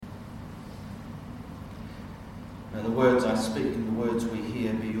May the words I speak and the words we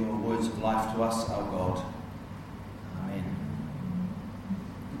hear be your words of life to us, our God. Amen.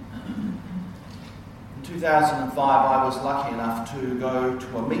 In 2005, I was lucky enough to go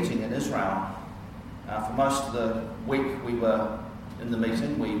to a meeting in Israel. For most of the week we were in the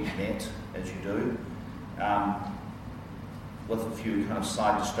meeting. We met, as you do, with a few kind of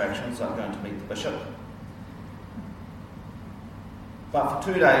side distractions, like going to meet the bishop. But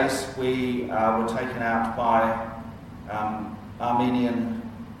for 2 days we were taken out by Armenian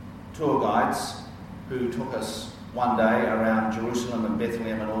tour guides who took us one day around Jerusalem and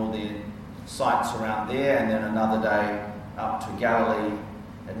Bethlehem and all the sites around there, and then another day up to Galilee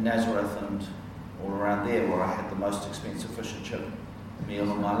and Nazareth and all around there, where I had the most expensive fish and chip meal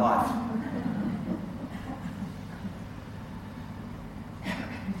of my life.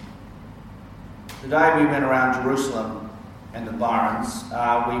 The day we went around Jerusalem and the environs,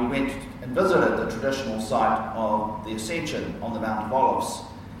 we went and visited the traditional site of the Ascension on the Mount of Olives.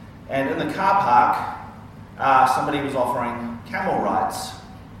 And in the car park, somebody was offering camel rides.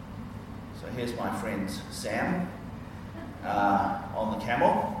 So here's my friend Sam on the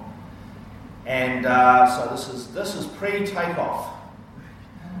camel. And so this is pre-takeoff.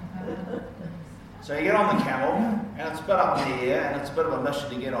 So you get on the camel, and it's a bit up in the air, and it's a bit of a mission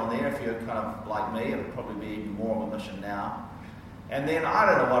to get on there. If you're kind of like me, it'll probably be even more of a mission now. And then I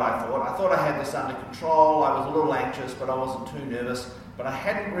don't know what I thought. I thought I had this under control. I was a little anxious, but I wasn't too nervous. But I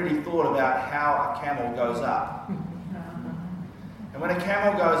hadn't really thought about how a camel goes up. And when a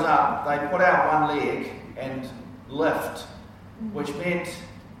camel goes up, they put out one leg and lift, which meant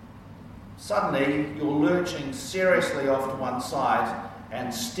suddenly you're lurching seriously off to one side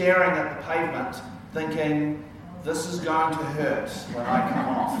and staring at the pavement, thinking, this is going to hurt when I come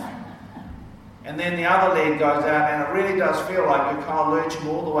off. And then the other leg goes out, and it really does feel like you're kind of lurching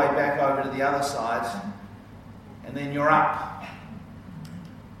all the way back over to the other side, and then you're up.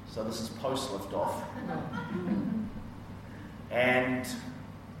 So this is post-lift-off. And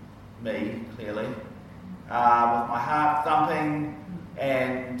me, clearly, with my heart thumping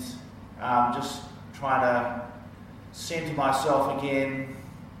and just trying to centre myself again,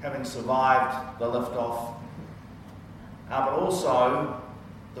 having survived the lift-off. But also,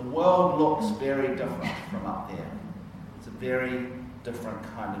 the world looks very different from up there. It's a very different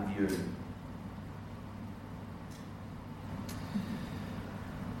kind of view.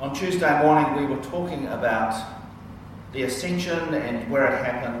 On Tuesday morning, we were talking about the Ascension and where it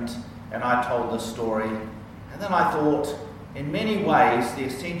happened, and I told this story. And then I thought, in many ways, the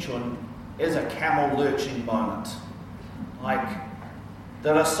Ascension is a camel lurching moment. Like,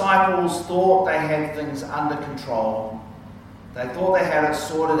 the disciples thought they had things under control. They thought they had it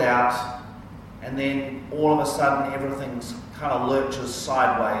sorted out, and then all of a sudden everything's kind of lurches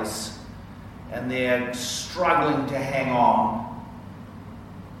sideways, and they're struggling to hang on.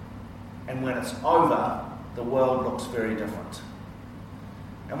 And when it's over, the world looks very different.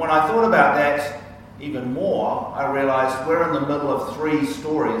 And when I thought about that even more, I realized we're in the middle of 3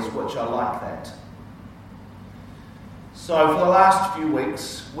 stories which are like that. So for the last few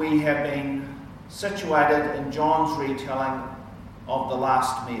weeks, we have been situated in John's retelling of the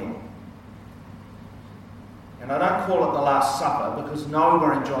last meal. And I don't call it the Last Supper because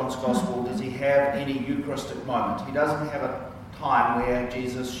nowhere in John's Gospel does he have any Eucharistic moment. He doesn't have a time where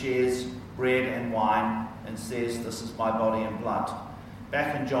Jesus shares bread and wine and says, this is my body and blood.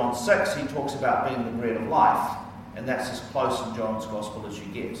 Back in John 6, he talks about being the bread of life, and that's as close in John's Gospel as you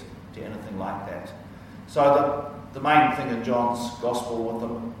get to anything like that. So the main thing in John's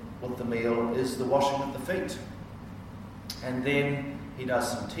Gospel with the meal is the washing of the feet. And then he does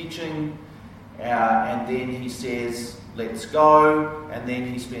some teaching, and then he says, let's go, and then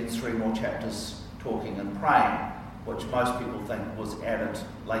he spends 3 more chapters talking and praying, which most people think was added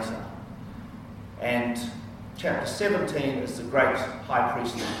later. And chapter 17 is the great high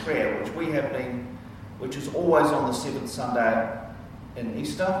priestly prayer, which is always on the 7th Sunday in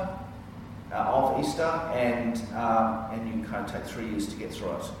Easter, of Easter, and you kind of take 3 years to get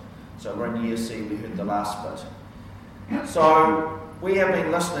through it. So we're in year C, we heard the last bit. So we have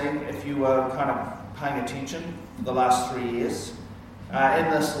been listening, if you were kind of paying attention, for the last 3 years. In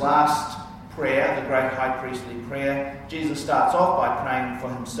this last prayer, the great high priestly prayer, Jesus starts off by praying for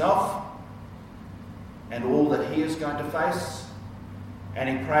himself and all that he is going to face. And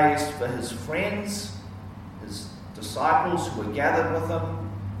he prays for his friends, his disciples who are gathered with him.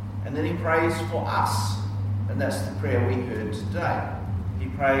 And then he prays for us. And that's the prayer we heard today. He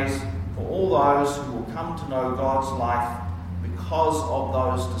prays for all those who will come to know God's life because of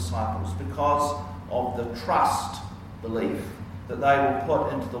those disciples, because of the trust, belief, that they will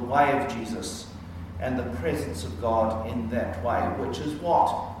put into the way of Jesus and the presence of God in that way, which is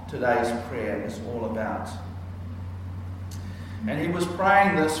what today's prayer is all about. And he was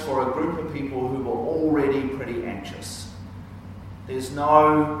praying this for a group of people who were already pretty anxious. There's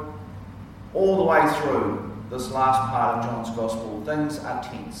no, all the way through this last part of John's Gospel, things are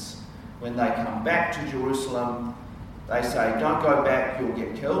tense. When they come back to Jerusalem, they say, don't go back, you'll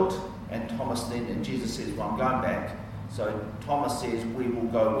get killed. And Jesus says, well, I'm going back. So Thomas says, we will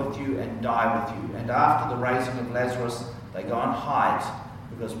go with you and die with you. And after the raising of Lazarus, they go and hide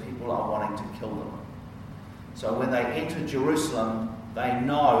because people are wanting to kill them. So when they enter Jerusalem, they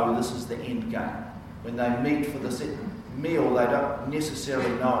know this is the end game. When they meet for this meal, they don't necessarily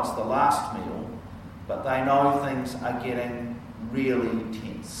know it's the last meal, but they know things are getting really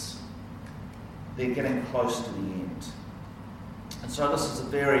tense. They're getting close to the end. And so this is a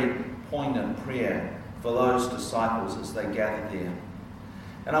very poignant prayer for those disciples as they gather there.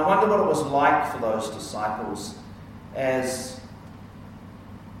 And I wonder what it was like for those disciples as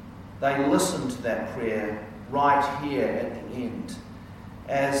they listened to that prayer right here at the end,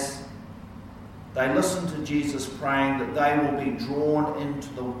 as they listen to Jesus praying that they will be drawn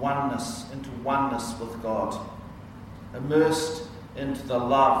into oneness with God, immersed into the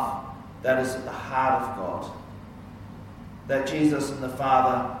love that is at the heart of God, that Jesus and the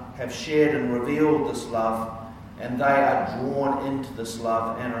Father have shared and revealed this love, and they are drawn into this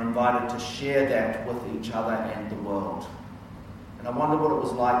love and are invited to share that with each other and the world. And I wonder what it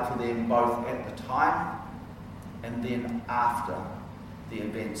was like for them both at the time and then after the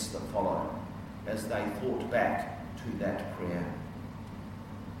events that followed, as they thought back to that prayer.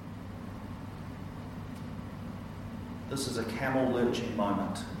 This is a camel lurching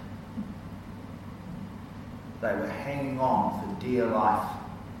moment. They were hanging on for dear life.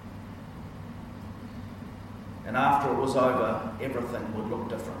 And after it was over, everything would look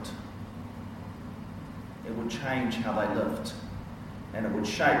different. It would change how they lived, and it would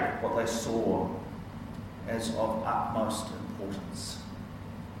shape what they saw as of utmost importance.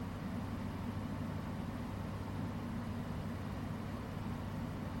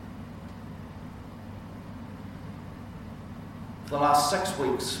 For the last 6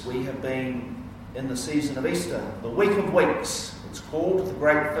 weeks, we have been in the season of Easter, the week of weeks. It's called the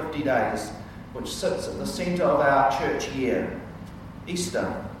Great 50 Days, which sits at the centre of our church year, Easter,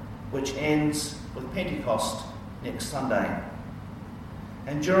 which ends with Pentecost next Sunday.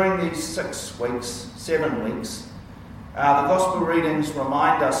 And during these 7 weeks, the Gospel readings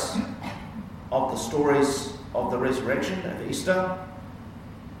remind us of the stories of the resurrection of Easter,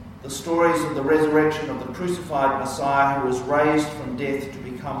 the stories of the resurrection of the crucified Messiah who was raised from death to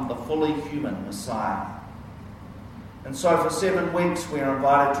become the fully human Messiah. And so for 7 weeks we are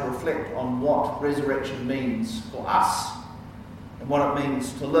invited to reflect on what resurrection means for us and what it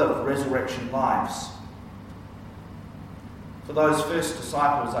means to live resurrection lives. For those first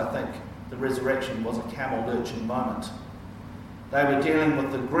disciples, I think the resurrection was a camel-lurching moment. They were dealing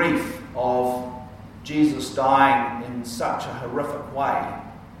with the grief of Jesus dying in such a horrific way.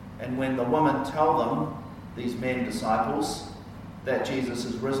 And when the women tell them, these men disciples, that Jesus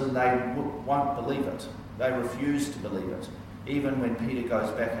is risen, they won't believe it. They refuse to believe it. Even when Peter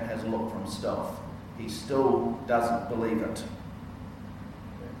goes back and has a look for himself, he still doesn't believe it.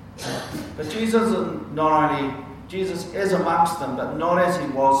 But Jesus is amongst them, but not as he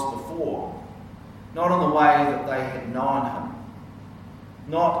was before. Not in the way that they had known him.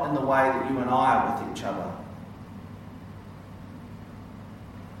 Not in the way that you and I are with each other.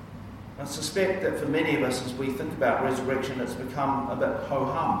 I suspect that for many of us, as we think about resurrection, it's become a bit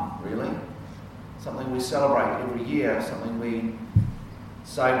ho-hum, really. Something we celebrate every year, something we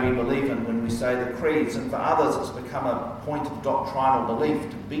say we believe in when we say the creeds. And for others, it's become a point of doctrinal belief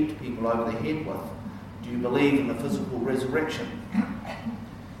to beat people over the head with. Do you believe in the physical resurrection?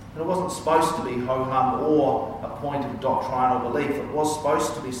 And it wasn't supposed to be ho-hum or a point of doctrinal belief. It was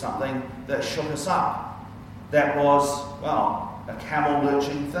supposed to be something that shook us up. That was, well, a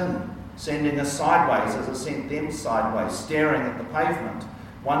camel-lurching thing, sending us sideways as it sent them sideways, staring at the pavement,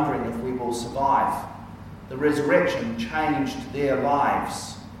 wondering if we will survive. The resurrection changed their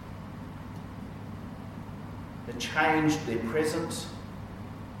lives. It changed their present,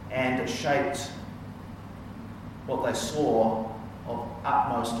 and it shaped what they saw of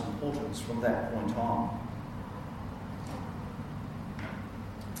utmost importance from that point on.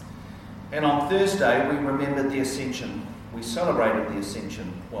 And on Thursday, we remembered the Ascension. We celebrated the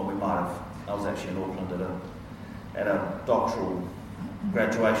Ascension. Well, we might have. I was actually in Auckland at a doctoral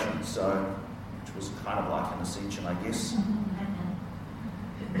graduation, which was kind of like an Ascension, I guess.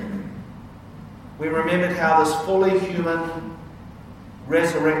 We remembered how this fully human,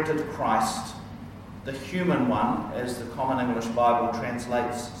 resurrected Christ the human one, as the Common English Bible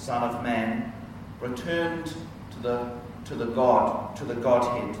translates Son of Man, returned to the Godhead,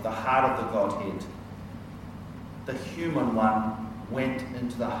 to the heart of the Godhead. The human one went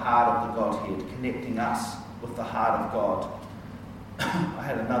into the heart of the Godhead, connecting us with the heart of God. I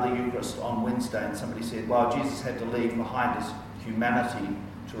had another Eucharist on Wednesday, and somebody said, well, Jesus had to leave behind his humanity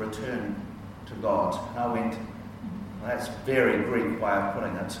to return to God. And I went, well, that's a very Greek way of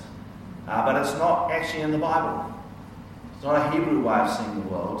putting it. But it's not actually in the Bible. It's not a Hebrew way of seeing the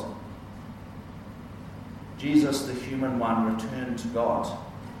world. Jesus, the human one, returned to God,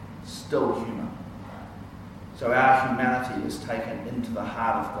 still human. So our humanity is taken into the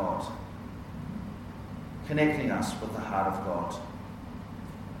heart of God, connecting us with the heart of God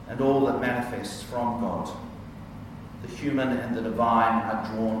and all that manifests from God. The human and the divine are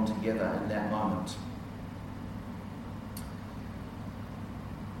drawn together in that moment.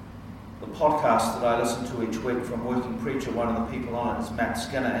 The podcast that I listen to each week from Working Preacher, one of the people on it is Matt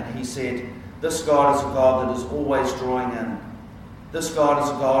Skinner, and he said, this God is a God that is always drawing in. This God is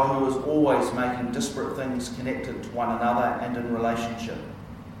a God who is always making disparate things connected to one another and in relationship.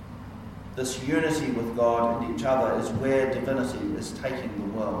 This unity with God and each other is where divinity is taking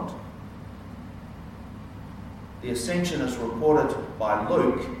the world. The ascension, as reported by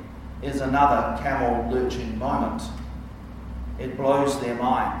Luke, is another camel-lurching moment. It blows their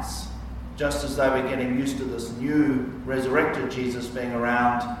minds. Just as they were getting used to this new resurrected Jesus being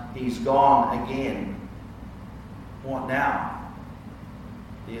around, he's gone again. What now?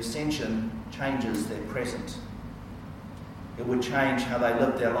 The ascension changes their present. It would change how they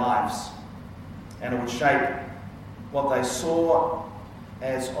lived their lives, and it would shape what they saw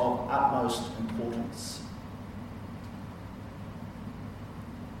as of utmost importance.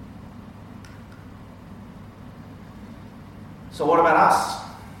 So what about us?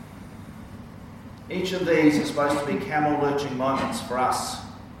 Each of these is supposed to be camel-lurching moments for us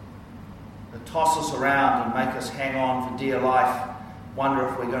that toss us around and make us hang on for dear life, wonder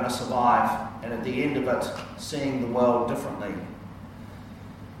if we're going to survive, and at the end of it, seeing the world differently.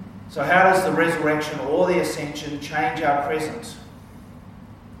 So how does the resurrection or the ascension change our present?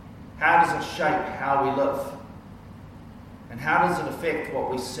 How does it shape how we live? And how does it affect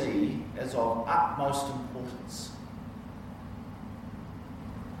what we see as of utmost importance?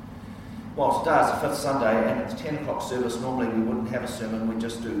 Well, today's the fifth Sunday and it's 10 o'clock service. Normally we wouldn't have a sermon, we'd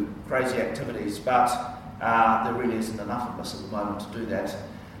just do crazy activities, but there really isn't enough of us at the moment to do that.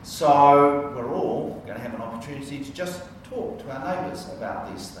 So we're all going to have an opportunity to just talk to our neighbours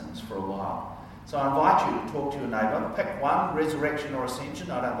about these things for a while. So I invite you to talk to your neighbour, pick one, resurrection or ascension,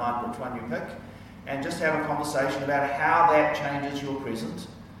 I don't mind which one you pick, and just have a conversation about how that changes your present,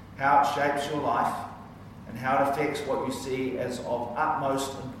 how it shapes your life, and how it affects what you see as of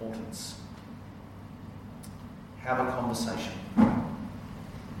utmost importance. Have a conversation.